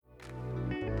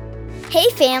Hey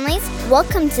families,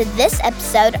 welcome to this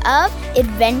episode of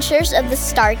Adventures of the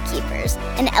Star Keepers,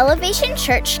 an Elevation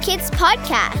Church Kids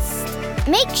podcast.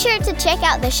 Make sure to check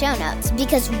out the show notes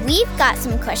because we've got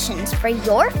some questions for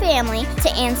your family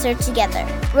to answer together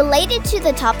related to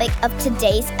the topic of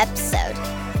today's episode.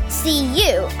 See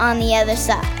you on the other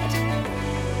side.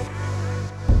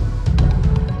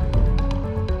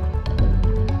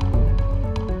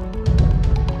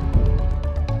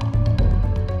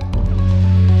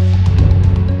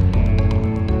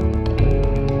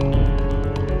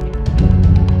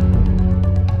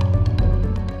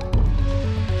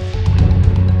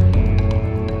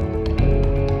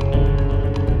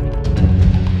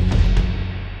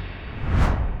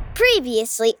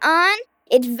 Previously on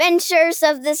Adventures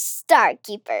of the Star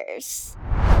Keepers.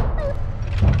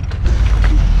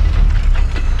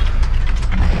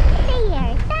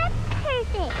 There, that's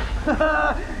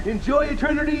perfect. Enjoy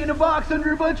eternity in a box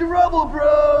under a bunch of rubble,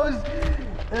 bros.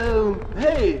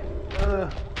 Hey,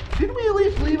 didn't we at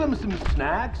least leave him some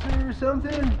snacks or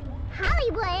something?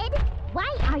 Hollywood,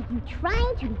 why are you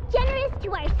trying to be generous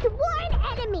to our sworn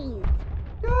enemies?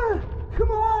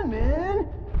 Come on, man.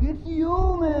 It's the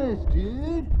illness,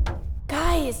 dude.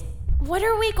 Guys, what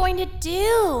are we going to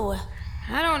do?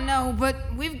 I don't know, but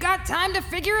we've got time to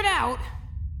figure it out.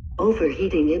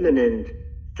 Overheating imminent.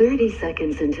 30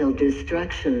 seconds until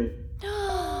destruction.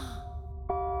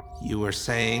 You were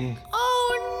saying?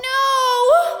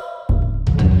 Oh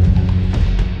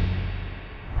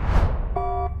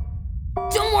no!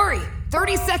 Don't worry,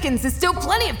 30 seconds is still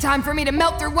plenty of time for me to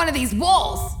melt through one of these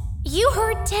walls. You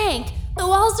heard Tank. The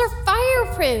walls are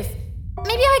fireproof.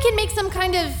 Maybe I can make some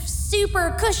kind of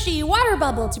super cushy water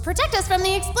bubble to protect us from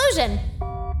the explosion.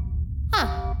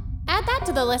 Add that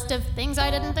to the list of things I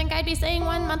didn't think I'd be saying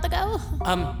 1 month ago.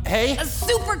 Hey? A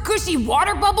super cushy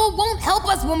water bubble won't help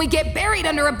us when we get buried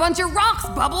under a bunch of rocks,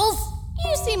 Bubbles.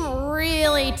 You seem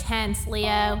really tense,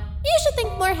 Leo. You should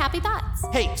think more happy thoughts.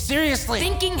 Hey, seriously?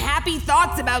 Thinking happy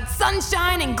thoughts about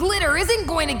sunshine and glitter isn't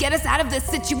going to get us out of this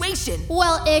situation.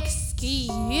 Well,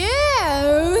 excuse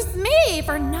me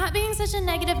for not being such a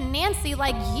negative Nancy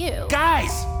like you.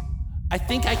 Guys, I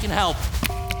think I can help.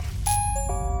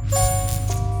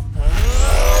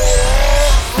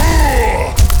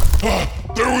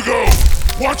 There we go!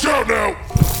 Watch out now!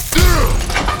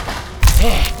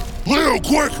 Leo,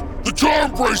 quick! The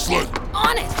charm bracelet!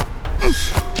 On it!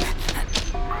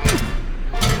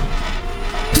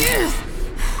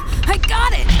 I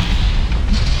got it!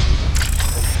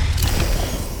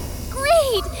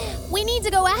 Great! We need to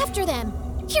go after them.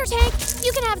 Here, Tank,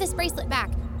 you can have this bracelet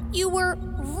back. You were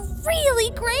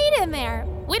really great in there.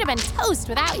 We'd have been toast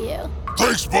without you.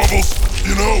 Thanks, Bubbles!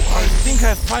 You know, I think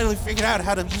I've finally figured out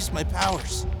how to use my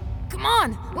powers. Come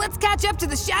on, let's catch up to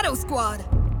the Shadow Squad.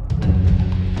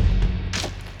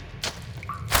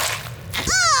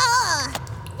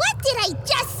 What did I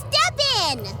just step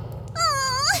in?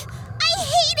 Oh, I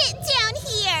hate it down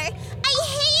here. I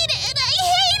hate it.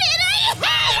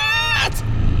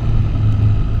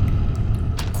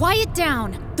 Quiet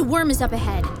down. The worm is up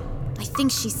ahead. I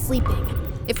think she's sleeping.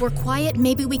 If we're quiet,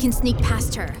 maybe we can sneak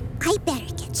past her. I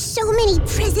better get so many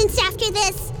presents after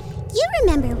this. You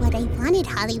remember what I wanted,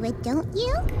 Hollywood, don't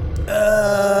you?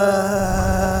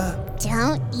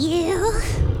 Don't you?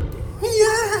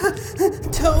 Yeah,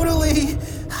 totally.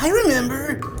 I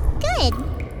remember. Good.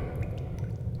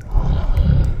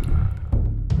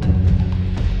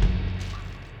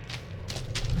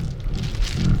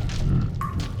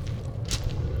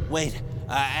 Wait,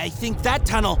 I think that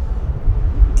tunnel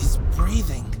is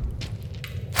breathing.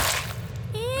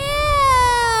 Ew!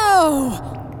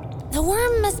 The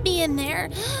worm must be in there.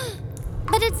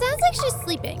 But it sounds like she's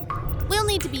sleeping. We'll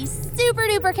need to be super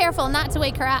duper careful not to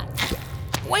wake her up.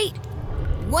 Wait,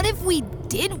 what if we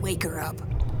did wake her up?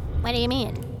 What do you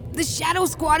mean? The Shadow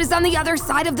Squad is on the other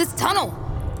side of this tunnel.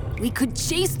 We could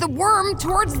chase the worm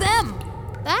towards them.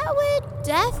 That would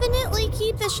definitely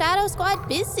keep the Shadow Squad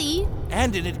busy.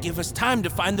 And it'd give us time to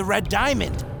find the red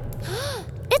diamond.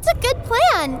 It's a good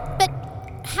plan, but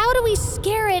how do we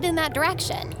scare it in that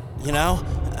direction? You know,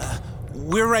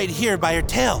 we're right here by her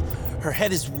tail. Her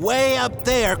head is way up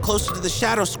there, closer to the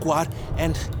Shadow Squad,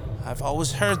 and I've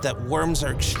always heard that worms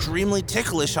are extremely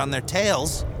ticklish on their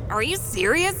tails. Are you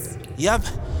serious? Yup.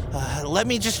 Let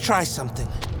me just try something.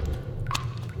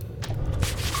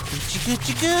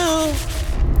 Goochie goo.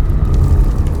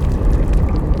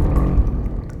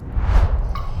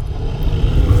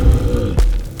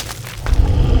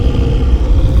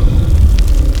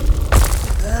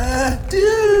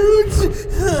 Dudes!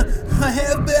 I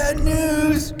have bad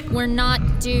news. We're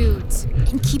not dudes.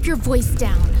 And keep your voice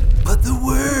down. But the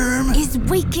worm... Is She's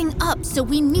waking up, so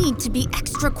we need to be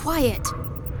extra quiet.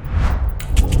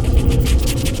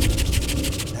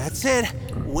 That's it.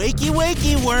 Wakey,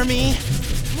 wakey, Wormy.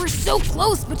 We're so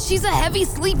close, but she's a heavy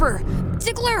sleeper.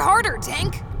 Tickle her harder,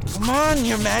 Tank. Come on,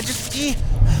 Your Majesty.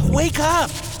 Wake up.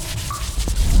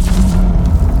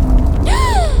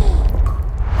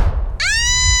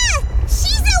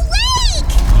 She's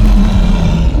awake!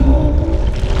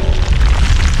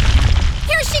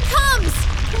 Here she comes!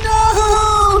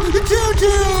 No! Tutu!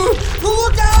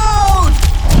 Look out!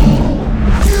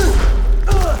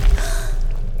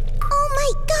 Oh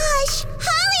my gosh!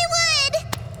 Hollywood!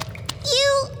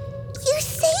 You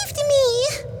saved me!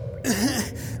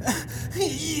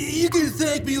 You can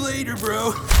thank me later,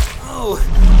 bro. Oh,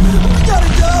 we gotta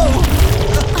go!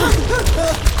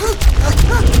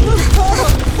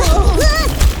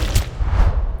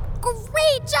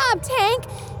 Great job, Tank!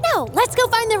 Now, let's go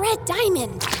find the red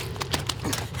diamond.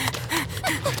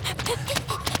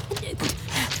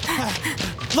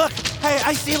 Look, hey,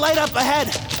 I see light up ahead.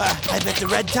 I bet the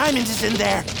red diamond is in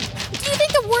there. Do you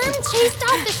think the worm chased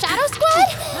off the Shadow Squad?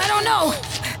 I don't know,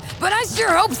 but I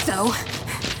sure hope so.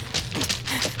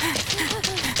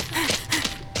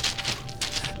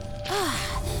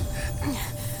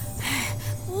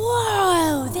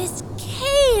 Whoa, this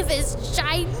cave is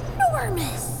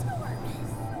ginormous.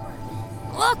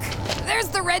 Look, there's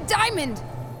the red diamond.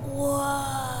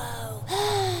 Whoa.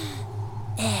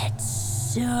 It's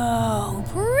so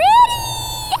pretty.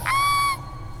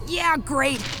 Yeah,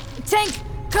 great. Tank,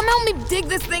 come help me dig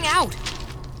this thing out.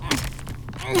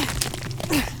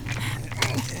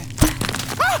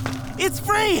 It's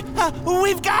free!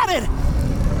 We've got it!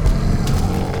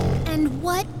 And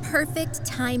what perfect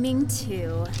timing,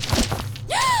 too.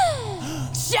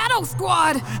 Shadow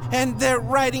Squad! And they're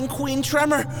riding Queen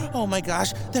Tremor. Oh my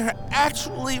gosh, they're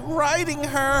actually riding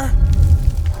her.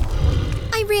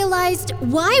 I realized,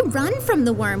 why run from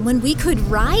the worm when we could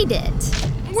ride it?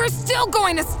 We're still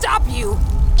going to stop you.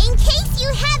 In case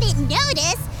you haven't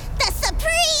noticed, the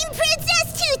Supreme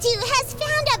Princess Tutu has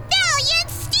found a valiant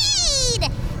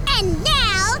steed! And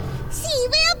now, she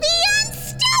will be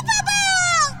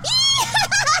unstoppable!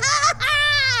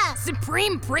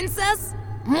 Supreme Princess?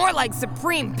 More like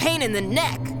supreme pain in the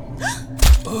neck.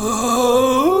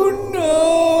 Oh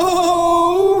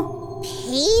no!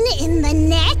 Pain in the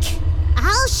neck?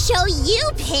 I'll show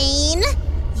you pain!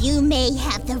 You may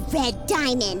have the red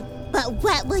diamond, but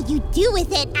what will you do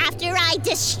with it after I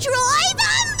destroy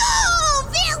the Moo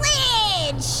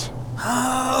Village?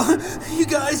 Oh, you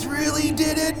guys really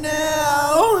did it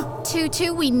now?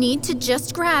 Tutu, we need to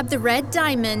just grab the red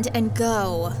diamond and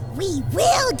go. We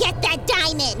will get that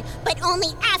diamond, but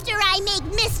only after I make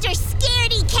Mr.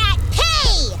 Scaredy Cat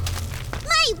pay!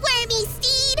 My wormy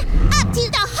steed, up to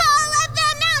the Hall of the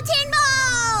Mountain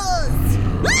Moles!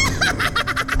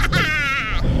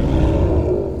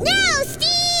 Now,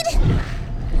 steed!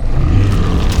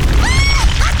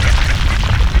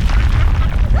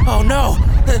 Oh no!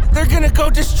 They're gonna go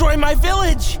destroy my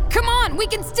village! Come on, we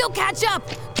can still catch up.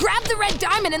 Grab the red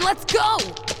diamond and let's go.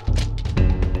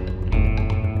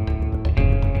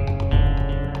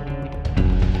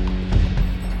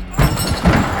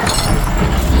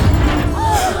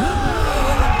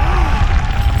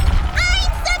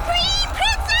 I'm Supreme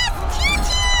Princess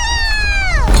Tutu!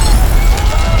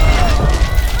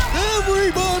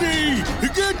 Everybody,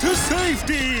 get to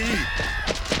safety!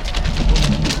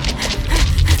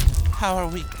 How are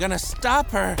we gonna stop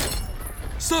her?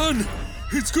 Son,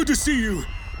 it's good to see you.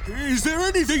 Is there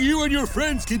anything you and your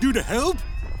friends can do to help?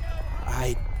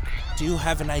 I do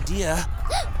have an idea.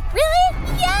 Really?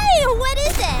 Yay! What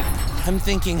is it? I'm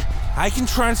thinking I can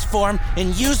transform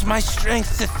and use my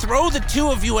strength to throw the two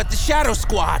of you at the Shadow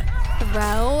Squad.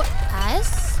 Throw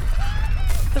us?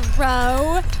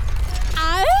 Throw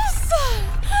us?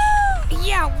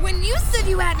 Yeah, when you said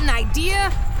you had an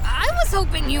idea, I was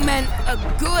hoping you meant a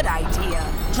good idea.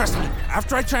 Trust me,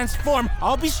 after I transform,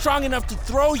 I'll be strong enough to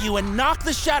throw you and knock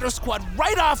the Shadow Squad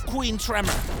right off Queen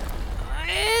Tremor.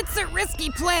 It's a risky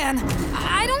plan.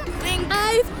 I don't think...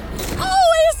 I've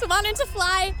always wanted to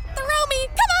fly. Throw me,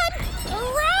 come on!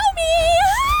 Throw me!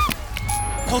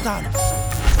 Hold on.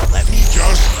 Let me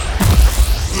Just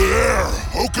there.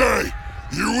 Okay,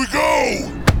 here we go.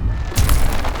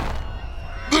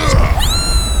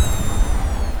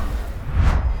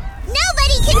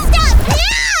 Nobody can stop!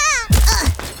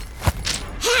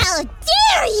 How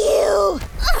dare you!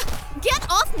 Get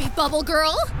off me, Bubble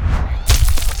Girl!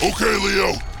 Okay,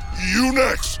 Leo, you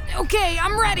next. Okay,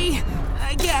 I'm ready.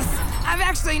 I guess. I've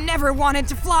actually never wanted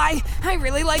to fly. I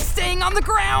really like staying on the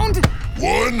ground.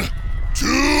 1,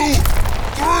 2,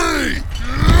 3.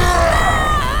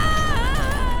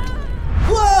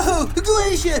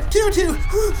 Glacia! Tutu!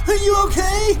 Are you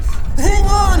okay? Hang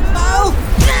on! I'll...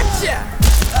 Gotcha!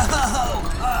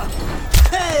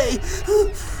 Hey!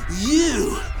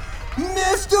 You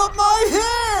messed up my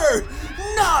hair!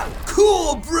 Not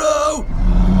cool, bro!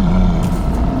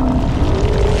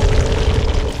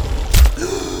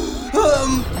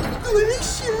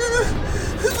 Glacia!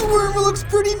 The worm looks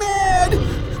pretty mad!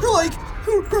 Like,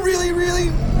 really,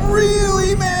 really,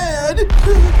 really mad!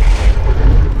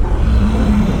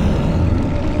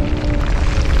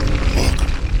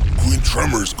 Queen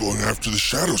Tremor's going after the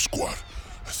Shadow Squad.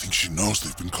 I think she knows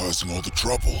they've been causing all the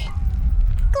trouble.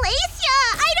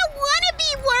 Glacia, I don't want to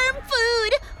be worm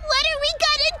food. What are we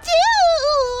gonna do?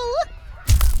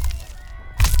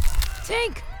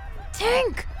 Tank!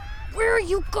 Tank! Where are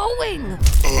you going?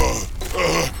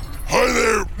 Hi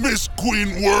there, Miss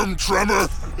Queen Worm Tremor.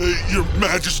 Your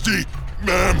Majesty,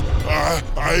 ma'am,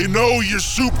 I know you're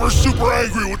super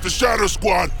angry with the Shadow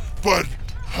Squad, but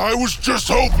I was just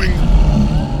hoping...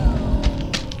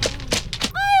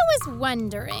 I was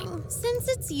wondering, since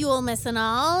it's Yulemas and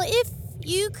all, if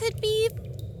you could be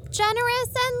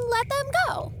generous and let them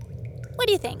go. What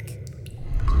do you think?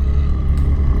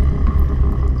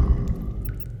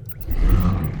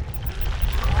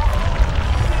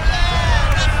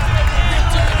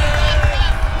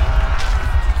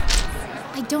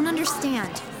 I don't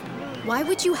understand. Why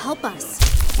would you help us?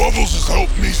 Bubbles has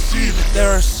helped me see that...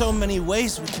 There are so many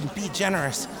ways we can be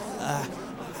generous.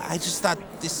 I just thought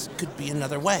this could be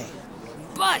another way.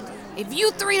 But if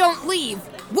you three don't leave,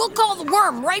 we'll call the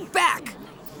worm right back.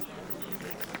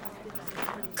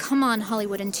 Come on,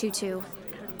 Hollywood and Tutu.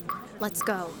 Let's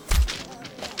go.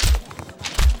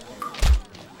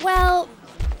 Well,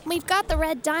 we've got the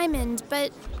red diamond,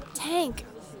 but Tank,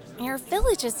 your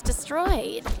village is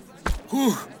destroyed.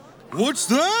 What's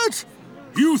that?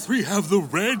 You three have the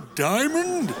red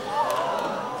diamond?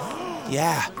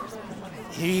 Yeah.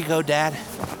 Here you go, Dad.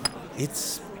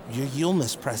 It's your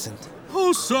Yulemas present.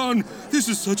 Oh, son, this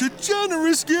is such a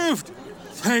generous gift.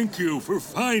 Thank you for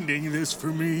finding this for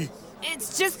me.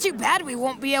 It's just too bad we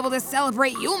won't be able to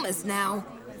celebrate Yulemas now.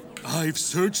 I've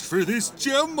searched for this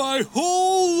gem my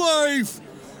whole life,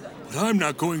 but I'm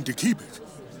not going to keep it.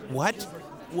 What?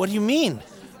 What do you mean?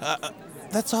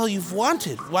 That's all you've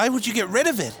wanted. Why would you get rid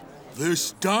of it?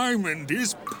 This diamond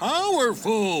is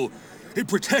powerful. It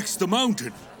protects the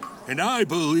mountain, and I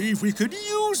believe we could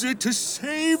use it to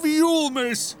save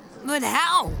Yulemas. But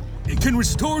how? It can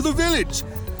restore the village,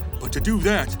 but to do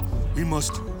that, we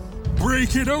must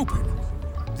break it open.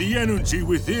 The energy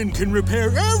within can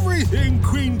repair everything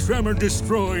Queen Tremor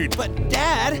destroyed. But,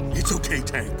 Dad... It's okay,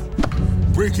 Tank.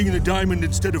 Breaking the diamond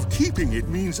instead of keeping it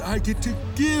means I get to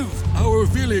give our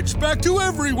village back to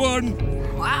everyone.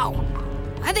 Wow.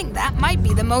 I think that might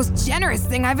be the most generous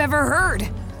thing I've ever heard.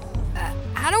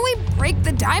 How do we break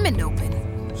the diamond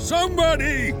open?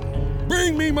 Somebody,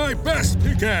 bring me my best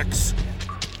pickaxe.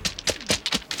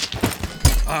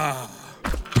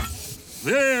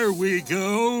 There we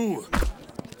go.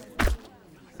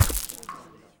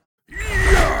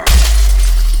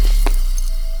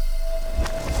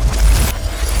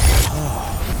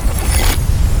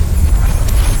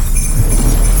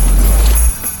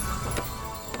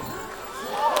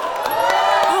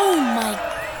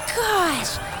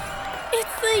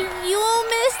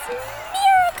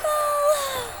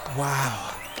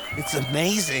 Wow, it's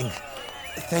amazing.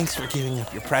 Thanks for giving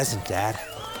up your present, Dad.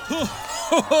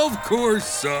 Of course,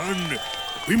 son.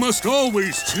 We must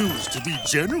always choose to be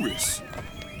generous.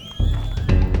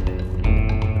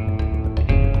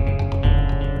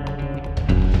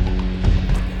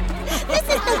 This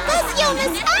is the best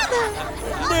Yulemas ever!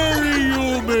 Merry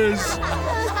Yulemas!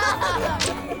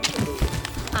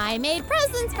 I made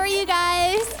presents for you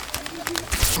guys.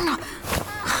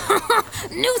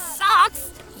 New socks!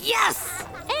 Yes!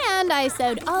 And I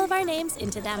sewed all of our names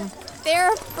into them.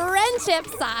 They're friendship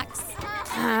socks.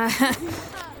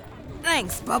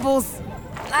 Thanks, Bubbles.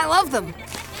 I love them.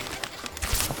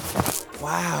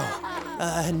 Wow,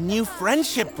 a new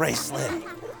friendship bracelet.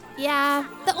 Yeah,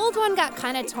 the old one got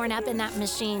kind of torn up in that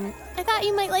machine. I thought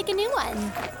you might like a new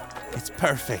one. It's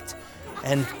perfect.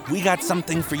 And we got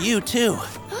something for you, too.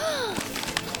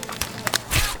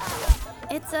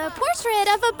 It's a portrait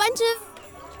of a bunch of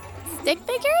stick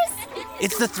figures?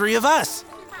 It's the three of us.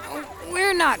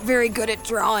 We're not very good at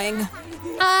drawing.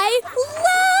 I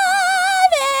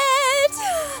love it!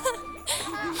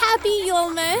 Happy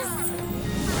Yulemas.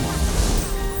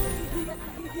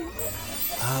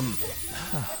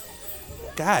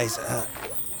 Guys,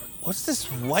 what's this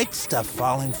white stuff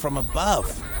falling from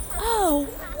above? Oh,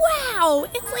 wow!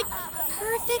 It's like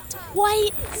perfect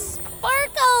white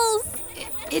sparkles!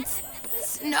 It's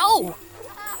snow.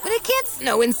 But it can't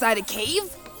snow inside a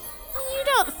cave. You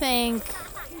don't think?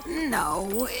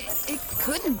 No, it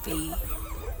couldn't be.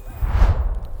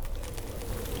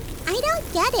 I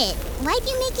don't get it. Why'd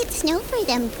you make it snow for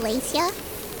them, Glacia?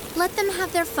 Let them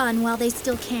have their fun while they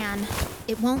still can.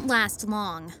 It won't last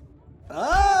long.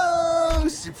 Oh,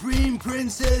 Supreme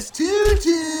Princess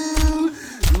Tutu!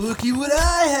 Looky what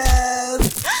I have!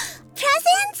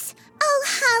 Presents? Oh,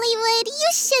 Hollywood,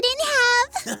 you shouldn't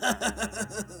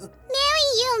have. Marry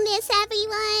you, Miss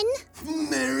Everyone.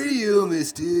 Merry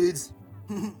Yulmus, dudes.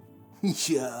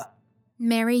 Yeah.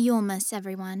 Merry Yulmus,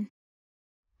 everyone.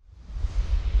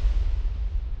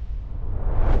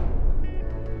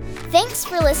 Thanks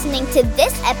for listening to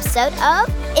this episode of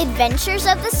Adventures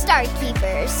of the Star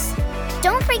Keepers.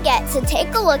 Don't forget to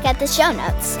take a look at the show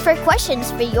notes for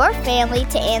questions for your family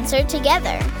to answer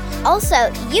together.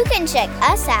 Also, you can check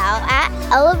us out at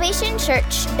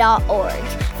elevationchurch.org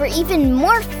for even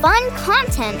more fun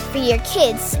content for your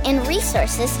kids and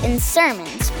resources and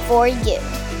sermons for you.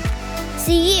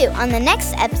 See you on the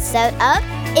next episode of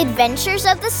Adventures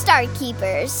of the Star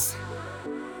Keepers.